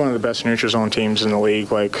that's one of the best neutral zone teams in the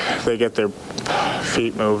league. Like, they get their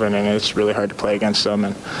feet moving, and it's really hard to play against them.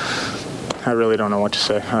 And I really don't know what to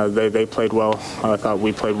say. They played well. I thought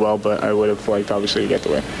we played well, but I would have liked, obviously, to get the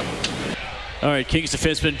win. All right, Kings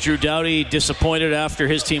defenseman Drew Doughty disappointed after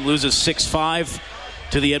his team loses 6-5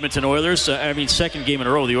 to the Edmonton Oilers. Second game in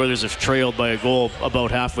a row, the Oilers have trailed by a goal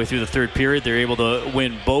about halfway through the third period. They're able to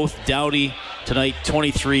win both. Doughty tonight,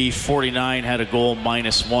 23-49, had a goal,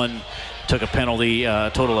 -1. Took a penalty,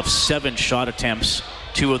 total of 7 shot attempts,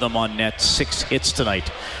 2 of them on net, 6 hits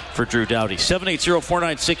tonight for Drew Doughty.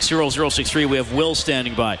 780-496-0063. We have Will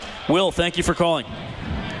standing by. Will, thank you for calling.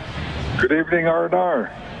 Good evening,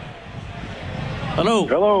 R&R. Hello.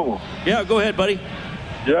 Hello. Yeah, go ahead, buddy.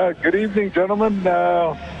 Yeah, good evening, gentlemen.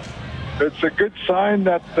 It's a good sign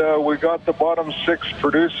that we got the bottom 6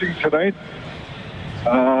 producing tonight.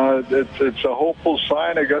 It's a hopeful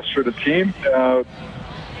sign, I guess, for the team.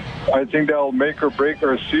 I think that'll make or break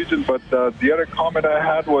our season. But the other comment I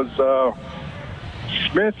had was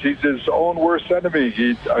Smith. He's his own worst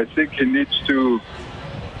enemy. I think he needs to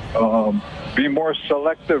be more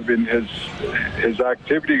selective in his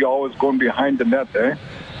activity, always going behind the net,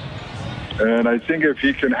 And I think if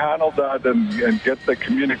he can handle that and get the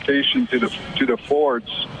communication to the forwards,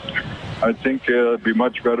 I think it'll be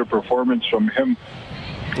much better performance from him.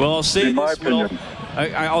 Well, I'll say this, Will.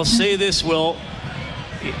 I'll say this, Will.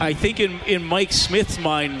 I think in Mike Smith's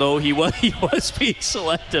mind, though, he was being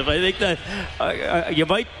selective. I think that you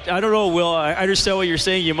might. I don't know, Will. I understand what you're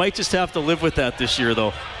saying. You might just have to live with that this year,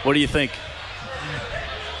 though. What do you think?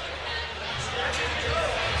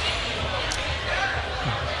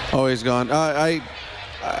 Oh, he's gone. I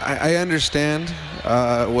understand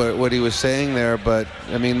what he was saying there, but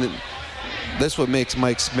I mean, this what makes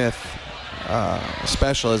Mike Smith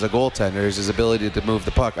special as a goaltender is his ability to move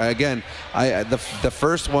the puck. The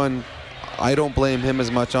first one, I don't blame him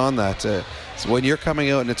as much on that. So when you're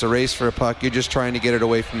coming out and it's a race for a puck, you're just trying to get it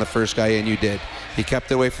away from the first guy, and you did. He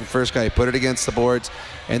kept it away from the first guy, he put it against the boards,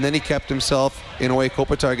 and then he kept himself in a way.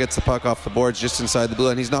 Kopitar gets the puck off the boards just inside the blue,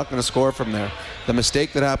 and he's not going to score from there. The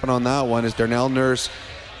mistake that happened on that one is Darnell Nurse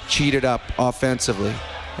cheated up offensively,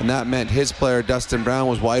 and that meant his player, Dustin Brown,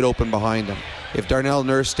 was wide open behind him. If Darnell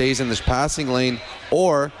Nurse stays in this passing lane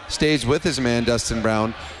or stays with his man, Dustin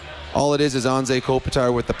Brown, all it is Anze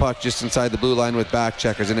Kopitar with the puck just inside the blue line with back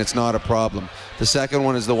checkers, and it's not a problem. The second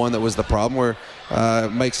one is the one that was the problem, where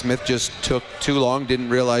Mike Smith just took too long, didn't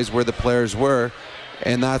realize where the players were,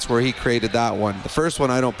 and that's where he created that one. The first one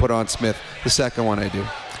I don't put on Smith. The second one I do.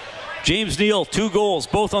 James Neal, 2 goals,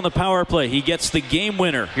 both on the power play. He gets the game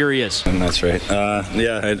winner. Here he is. And that's right.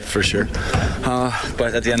 For sure.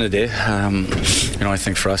 But at the end of the day, I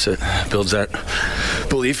think for us it builds that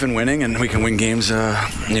belief in winning, and we can win games,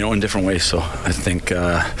 in different ways. So I think,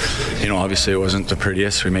 obviously it wasn't the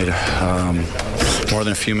prettiest. We made more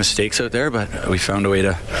than a few mistakes out there, but we found a way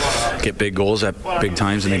to get big goals at big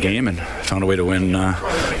times in the game, and found a way to win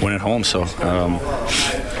at home. So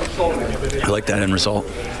I like that end result.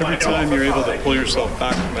 Every time you're able to pull yourself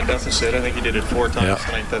back from a deficit, I think you did it 4 times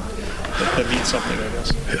tonight. That means something, I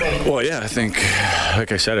guess. Well, yeah, I think,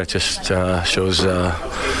 like I said, it just shows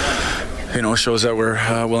that we're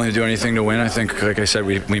willing to do anything to win. I think, like I said,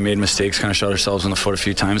 we made mistakes, kind of shot ourselves in the foot a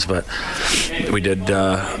few times, but we did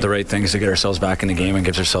the right things to get ourselves back in the game and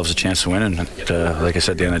give ourselves a chance to win. And like I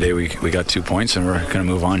said, at the end of the day, we got 2 points, and we're going to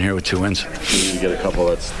move on here with 2 wins. You get a couple.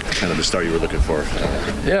 That's kind of the start you were looking for.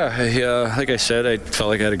 Yeah, like I said, I felt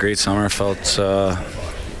like I had a great summer. I felt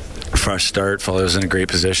fresh start, felt I was in a great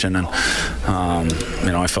position, and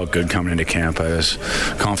I felt good coming into camp. I was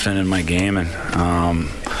confident in my game, and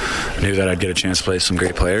knew that I'd get a chance to play some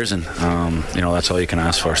great players, and that's all you can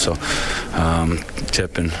ask for. So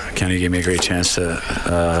Tip and Kenny gave me a great chance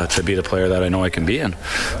to be the player that I know I can be, and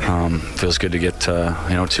feels good to get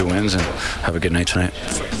 2 wins and have a good night tonight.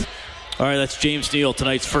 All right, that's James Neal,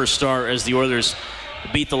 tonight's first star as the Oilers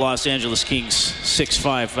beat the Los Angeles Kings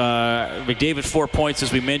 6-5. McDavid 4 points,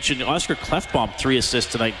 as we mentioned. Oscar Klefbom 3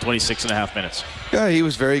 assists tonight, 26.5 minutes. Yeah, he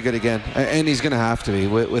was very good again, and he's going to have to be.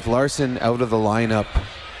 With Larson out of the lineup,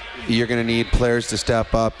 you're going to need players to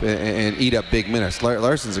step up and eat up big minutes.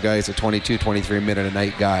 Larson's a guy who's a 22,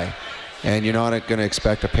 23-minute-a-night guy, and you're not going to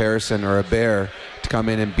expect a Persson or a Bear to come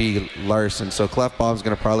in and be Larson. So Klefbom's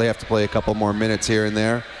going to probably have to play a couple more minutes here and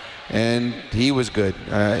there. and he was good.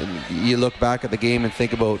 You look back at the game and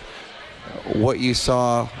think about what you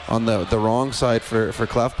saw on the wrong side for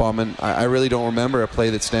Klefbom, and I really don't remember a play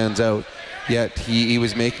that stands out, yet he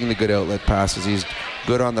was making the good outlet passes. He's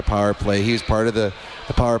good on the power play. He was part of the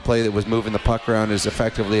power play that was moving the puck around as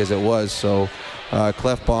effectively as it was. So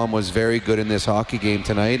Klefbom was very good in this hockey game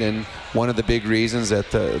tonight, and one of the big reasons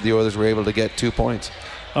that the Oilers were able to get 2 points.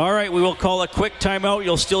 All right, we will call a quick timeout.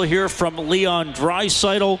 You'll still hear from Leon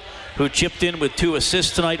Draisaitl, who chipped in with 2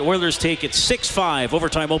 assists tonight. Oilers take it 6-5,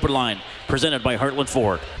 overtime open line, presented by Heartland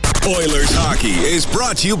Ford. Oilers hockey is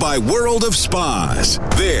brought to you by World of Spas.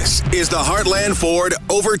 This is the Heartland Ford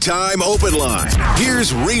Overtime Open Line.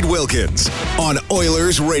 Here's Reed Wilkins on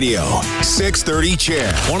Oilers Radio, 630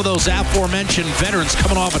 CHED. One of those aforementioned veterans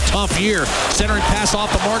coming off a tough year. Centering pass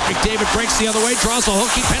off the mark. McDavid breaks the other way, draws a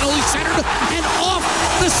hooky penalty, centered, and off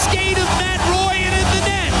the skate of Matt Roy and in the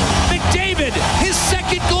net. McDavid, his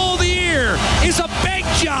second goal of the year, is a bank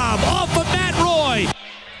job off of Matt Roy.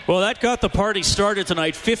 Well, that got the party started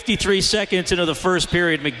tonight. 53 seconds into the first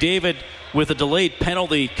period, McDavid, with a delayed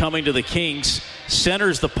penalty coming to the Kings,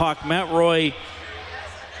 centers the puck. Matt Roy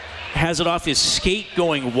has it off his skate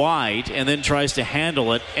going wide and then tries to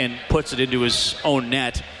handle it and puts it into his own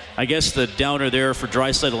net. I guess the downer there for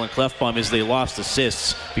Draisaitl and Klefbom is they lost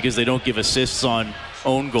assists because they don't give assists on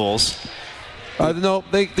own goals. No,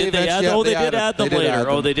 they did add them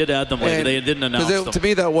later. They did add them later. They didn't announce them. To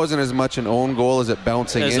me, that wasn't as much an own goal as it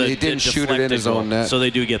bouncing in. He didn't shoot it in his own net. So they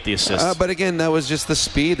do get the assist. But again, that was just the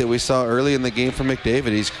speed that we saw early in the game from McDavid.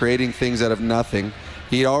 He's creating things out of nothing.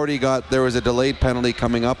 He already there was a delayed penalty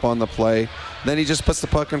coming up on the play. Then he just puts the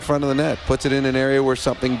puck in front of the net, puts it in an area where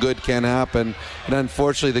something good can happen. And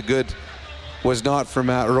unfortunately, the good was not for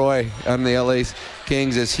Matt Roy on the LA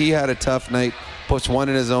Kings, as he had a tough night. Puts one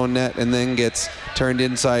in his own net and then gets turned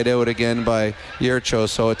inside out again by Yurcho.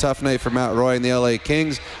 So a tough night for Matt Roy and the LA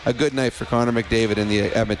Kings. A good night for Connor McDavid and the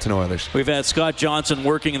Edmonton Oilers. We've had Scott Johnson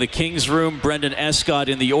working in the Kings room, Brendan Escott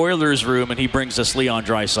in the Oilers room, and he brings us Leon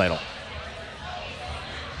Draisaitl.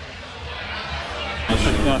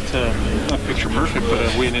 Not picture perfect, but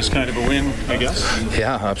a win is kind of a win, I guess.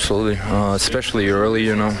 Yeah, absolutely. Especially early,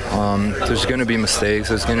 there's going to be mistakes.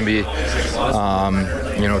 There's going to be,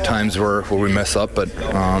 times where we mess up. But,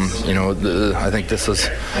 I think this is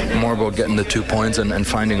more about getting the 2 points and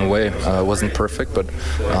finding a way. It wasn't perfect, but,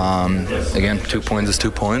 again, 2 points is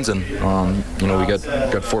 2 points. And, we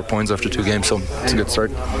got 4 points after 2 games, so it's a good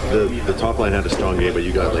start. The top line had a strong game, but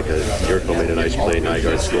you got Yurko made a nice play,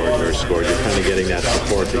 Nygaard scored, Nurse scored. You're kind of getting that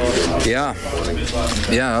support that you've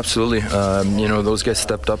been. Yeah, absolutely. Those guys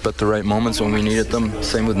stepped up at the right moments when we needed them.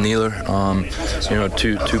 Same with Nealer.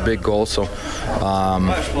 Two big goals. So,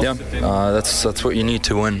 that's what you need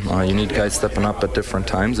to win. You need guys stepping up at different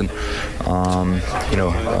times, and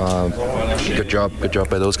good job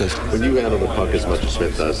by those guys. When you handle the puck as much as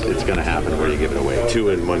Smith does, it's going to happen where you give it away. 2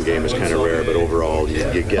 in 1 game is kind of rare, but overall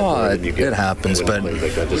you get it happens. But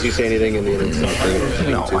like that. Does he say anything in the innings?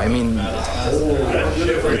 No, I mean,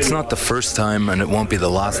 it's not the first time and it won't be the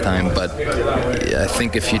last time, but I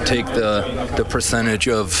think if you take the percentage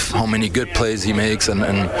of how many good plays he makes and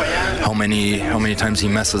how many times he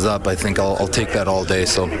messes up, I think I'll take that all day.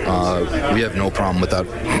 So we have no problem with that.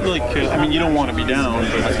 You don't want to be down,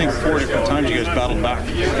 but I think 4 different times you guys battled back,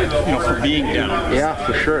 for being down. Yeah,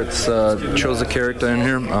 for sure. It shows a character in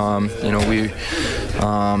here. We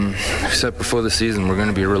said before the season we're going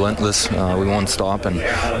to be relentless. We won't stop,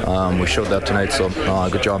 and we showed that tonight. So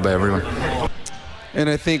good job by everyone. And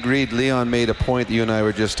I think, Reed, Leon made a point that you and I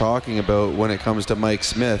were just talking about when it comes to Mike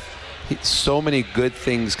Smith. So many good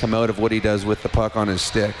things come out of what he does with the puck on his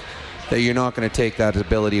stick that you're not going to take that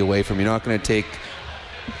ability away from him. You're not going to take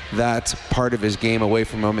that part of his game away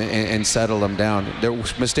from him and settle him down.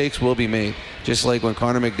 Mistakes will be made. Just like when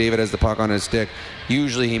Connor McDavid has the puck on his stick,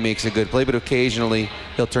 usually he makes a good play, but occasionally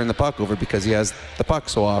he'll turn the puck over because he has the puck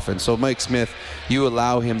so often. So Mike Smith, you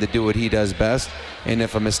allow him to do what he does best, and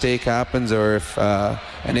if a mistake happens or if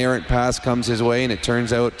an errant pass comes his way and it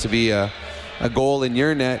turns out to be a goal in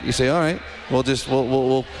your net, you say, all right,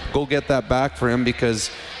 we'll go get that back for him,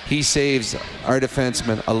 because he saves our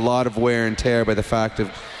defenseman a lot of wear and tear by the fact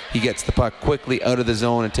of he gets the puck quickly out of the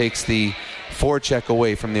zone and takes the forecheck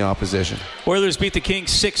away from the opposition. Oilers beat the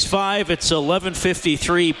Kings 6-5. It's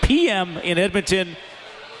 11:53 p.m. in Edmonton.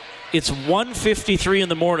 It's 1:53 in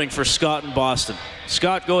the morning for Scott in Boston.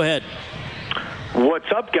 Scott, go ahead.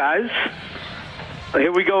 What's up, guys?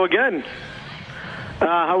 Here we go again.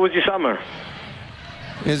 How was your summer?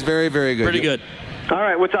 It's very, very good. Pretty good. All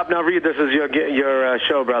right, what's up now, Reed? This is your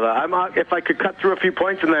show, brother. If I could cut through a few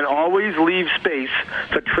points and then always leave space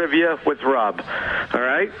for trivia with Rob. All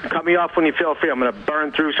right? Cut me off when you feel free. I'm going to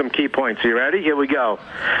burn through some key points. Are you ready? Here we go.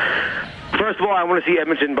 First of all, I want to see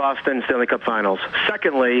Edmonton-Boston Stanley Cup Finals.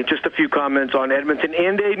 Secondly, just a few comments on Edmonton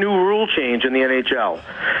and a new rule change in the NHL.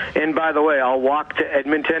 And by the way, I'll walk to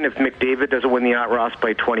Edmonton if McDavid doesn't win the Art Ross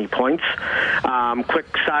by 20 points. Quick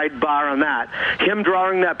sidebar on that. Him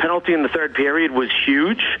drawing that penalty in the third period was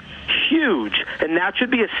huge. Huge. And that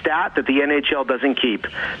should be a stat that the NHL doesn't keep.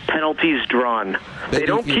 Penalties drawn. They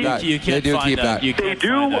don't keep that. You can't find that. They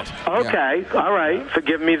do? Okay. Yeah. All right.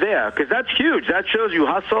 Forgive me there. Because that's huge. That shows you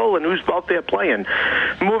hustle and who's out there playing.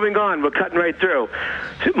 Moving on. We're cutting right through.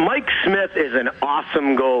 Mike Smith is an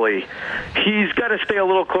awesome goalie. He's got to stay a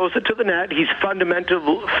little closer to the net. He's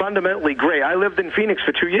fundamentally great. I lived in Phoenix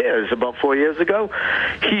for 2 years, about 4 years ago.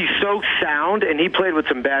 He's so sound, and he played with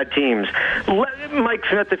some bad teams. Mike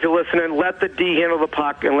Smith, if you're listening, let the D handle the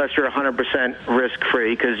puck unless you're 100%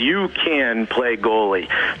 risk-free, because you can play goalie.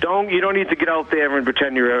 You don't need to get out there and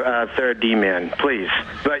pretend you're a third D man, please.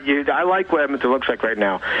 But I like what Edmonton looks like right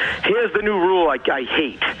now. Here's the new rule I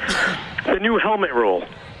hate. The new helmet rule.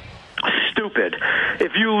 Stupid.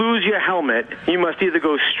 If you lose your helmet, you must either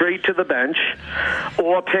go straight to the bench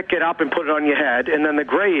or pick it up and put it on your head. And then the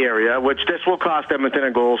gray area, which this will cost Edmonton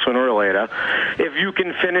a goal sooner or later, if you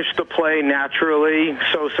can finish the play naturally,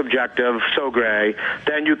 so subjective, so gray,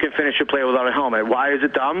 then you can finish your play without a helmet. Why is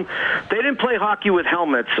it dumb? They didn't play hockey with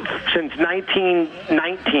helmets since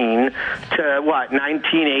 1919 to,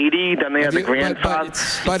 1980? Then they had the grandfather.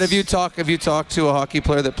 But if you talk to a hockey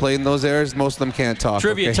player that played in those eras, most of them can't talk.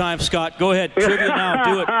 Trivia time, Scott. Go ahead. Trivia now.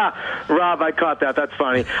 Do it. Rob, I caught that. That's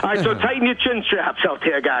funny. All right, so tighten your chin straps out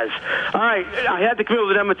there, guys. All right, I had to come up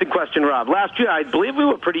with an Edmonton question, Rob. Last year, I believe we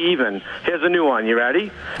were pretty even. Here's a new one. You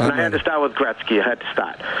ready? And I had to start with Gretzky. I had to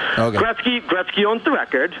start. Okay. Gretzky owns the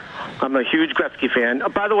record. I'm a huge Gretzky fan.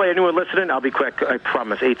 By the way, anyone listening, I'll be quick. I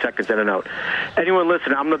promise. 8 seconds in a note. Anyone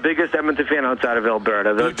listening, I'm the biggest Edmonton fan outside of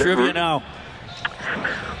Alberta. Do trivia now.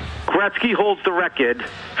 Gretzky holds the record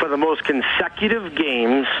for the most consecutive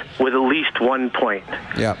games with at least 1 point.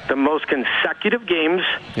 Yeah. The most consecutive games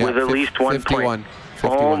with at least 1 point. 51.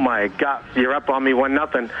 Oh, my God. You're up on me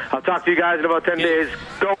 1-0. I'll talk to you guys in about 10 days.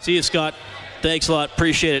 Go. See you, Scott. Thanks a lot.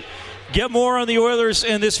 Appreciate it. Get more on the Oilers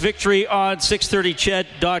and this victory on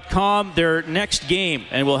 630ched.com. Their next game,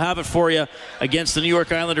 and we'll have it for you, against the New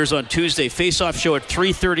York Islanders on Tuesday. Face-off show at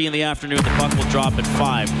 3:30 in the afternoon. The puck will drop at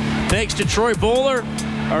 5. Thanks to Troy Bowler,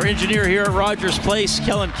 our engineer here at Rogers Place.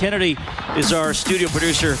 Kellen Kennedy is our studio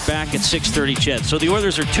producer back at 630 Ched. So the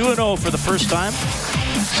Oilers are 2-0 for the first time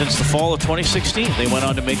since the fall of 2016. They went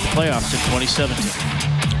on to make the playoffs in 2017.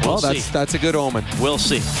 We'll see. That's a good omen. We'll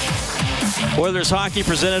see. Oilers hockey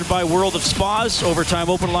presented by World of Spas. Overtime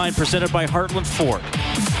Open Line presented by Heartland Ford.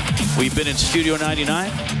 We've been in Studio 99.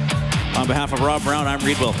 On behalf of Rob Brown, I'm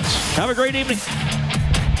Reed Wilkins. Have a great evening.